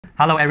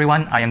Hello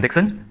everyone, I am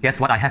Dixon.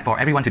 Guess what I have for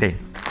everyone today?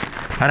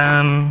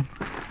 Ta-da!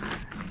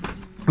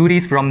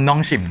 Goodies from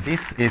Nongshim.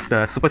 This is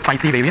the super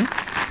spicy variant.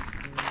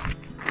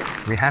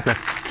 We have the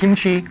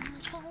kimchi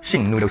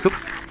shing noodle soup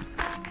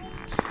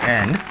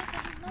and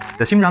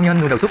the Shim Ramyun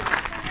noodle soup.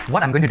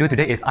 What I'm going to do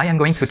today is I am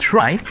going to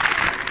try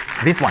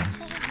this one,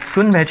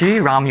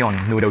 Veggie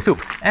Ramyun noodle soup.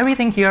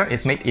 Everything here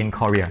is made in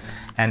Korea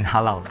and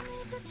halal.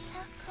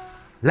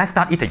 Let's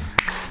start eating.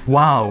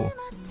 Wow!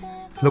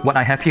 Look what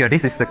I have here.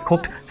 This is the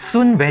cooked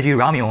Veggie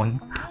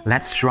Ramyun.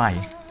 Let's try.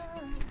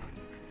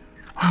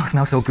 Oh,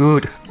 smells so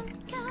good.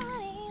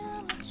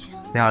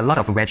 There are a lot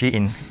of veggie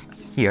in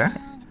here.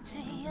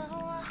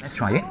 Let's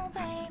try it.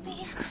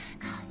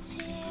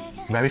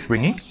 Very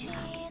springy.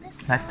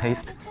 Let's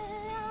taste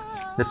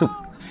the soup.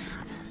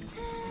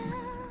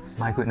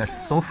 My goodness,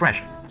 so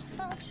fresh.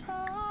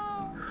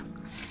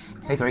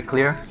 Tastes very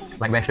clear,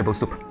 like vegetable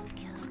soup.